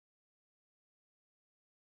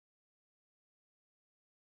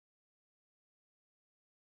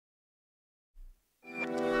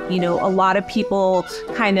You know, a lot of people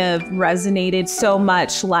kind of resonated so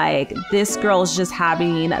much, like, this girl's just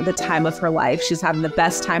having the time of her life. She's having the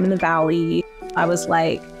best time in the valley. I was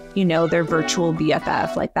like, you know, their virtual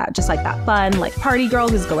BFF, like that, just like that fun, like party girl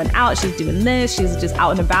who's going out, she's doing this, she's just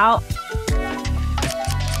out and about.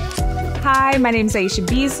 Hi, my name is Aiesha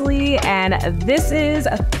Beasley, and this is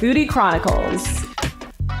Foodie Chronicles.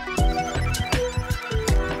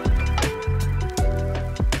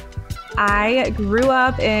 I grew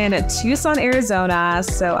up in Tucson, Arizona,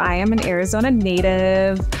 so I am an Arizona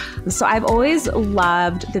native. So I've always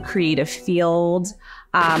loved the creative field.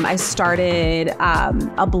 I started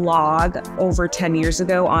a blog over 10 years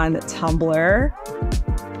ago on Tumblr.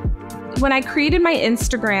 When I created my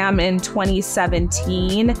Instagram in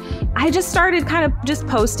 2017, I just started kind of just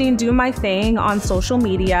posting, doing my thing on social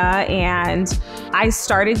media, and I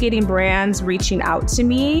started getting brands reaching out to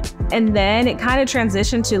me. And then it kind of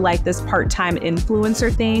transitioned to like this part-time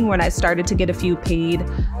influencer thing when I started to get a few paid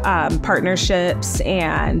partnerships,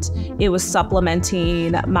 and it was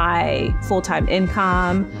supplementing my full-time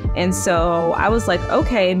income. And so I was like,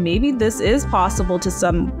 okay, maybe this is possible to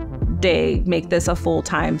someday make this a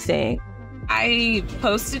full-time thing. I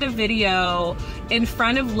posted a video in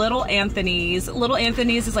front of Little Anthony's. Little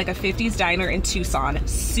Anthony's is like a 50s diner in Tucson.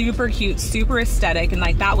 Super cute, super aesthetic, and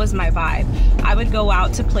like that was my vibe. I would go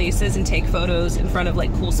out to places and take photos in front of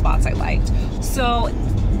like cool spots I liked. So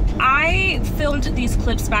I filmed these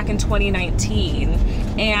clips back in 2019,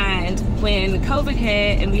 and when COVID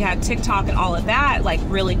hit and we had TikTok and all of that like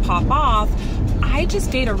really pop off, I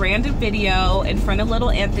just made a random video in front of Little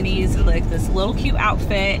Anthony's in like this little cute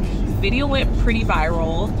outfit. Video went pretty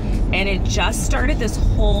viral, and it just started this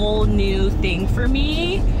whole new thing for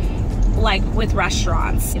me, like with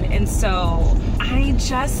restaurants. And so I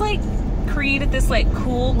just like created this like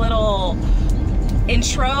cool little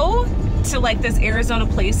intro to like this Arizona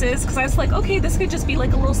places, because I was like, okay, this could just be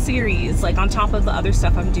like a little series like on top of the other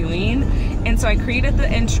stuff I'm doing. And so I created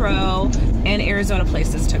the intro, and Arizona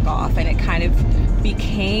places took off, and it kind of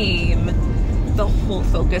became the whole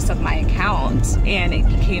focus of my account, and it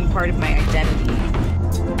became part of my identity.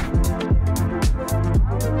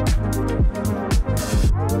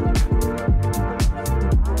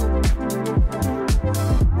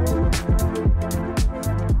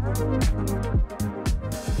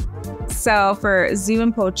 So for Zu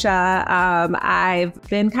Pocha, I've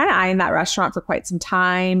been kind of eyeing that restaurant for quite some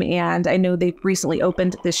time, and I know they've recently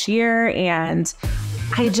opened this year, and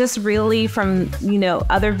I just really, from, you know,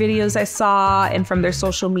 other videos I saw and from their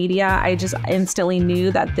social media, I just instantly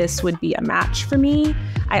knew that this would be a match for me.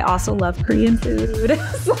 I also love Korean food,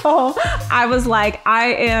 so I was like, I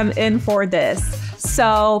am in for this.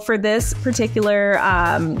 So for this particular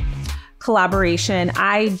collaboration,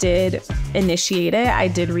 I did initiate it. I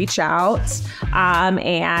did reach out,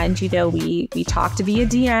 and you know, we talked via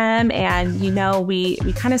DM, and you know, we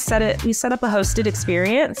kind of set up a hosted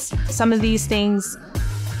experience. Some of these things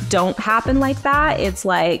don't happen like that. It's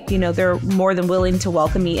like, you know, they're more than willing to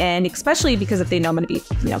welcome me in, especially because if they know I'm going to be,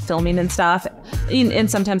 you know, filming and stuff.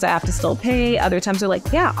 And sometimes I have to still pay. Other times they're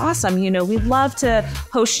like, yeah, awesome. You know, we'd love to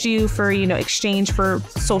host you for, you know, exchange for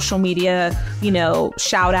social media, you know,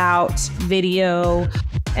 shout out video.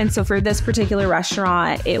 And so for this particular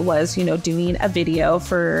restaurant, it was, you know, doing a video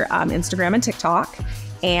for Instagram and TikTok.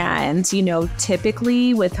 And, you know,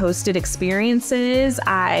 typically with hosted experiences,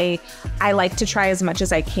 I like to try as much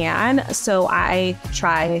as I can. So I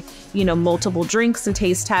try, you know, multiple drinks and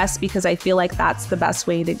taste tests, because I feel like that's the best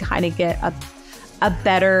way to kind of get a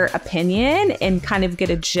better opinion and kind of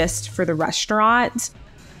get a gist for the restaurant.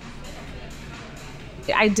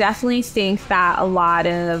 I definitely think that a lot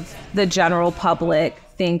of the general public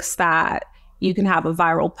thinks that you can have a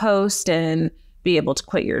viral post and be able to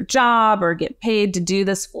quit your job or get paid to do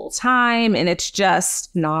this full time. And it's just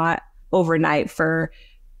not overnight for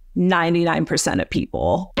 99% of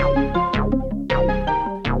people.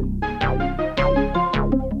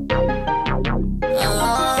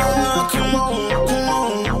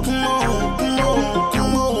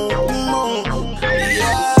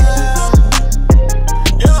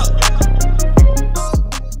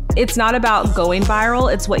 It's not about going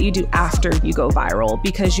viral, it's what you do after you go viral,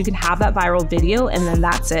 because you can have that viral video and then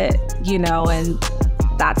that's it, you know, and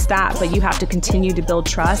that's that. But you have to continue to build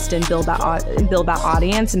trust and build that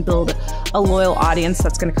audience and build a loyal audience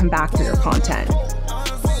that's going to come back for your content.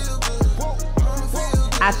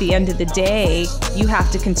 At the end of the day, you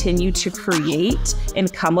have to continue to create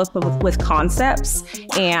and come up with concepts,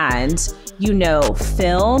 and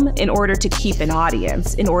film in order to keep an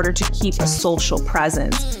audience, in order to keep a social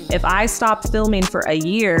presence. If I stop filming for a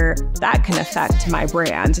year, that can affect my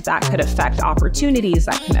brand. That could affect opportunities.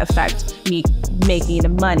 That can affect me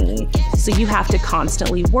making money. So you have to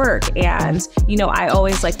constantly work. And, I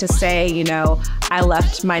always like to say, I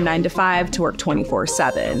left my 9 to 5 to work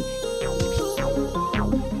 24/7.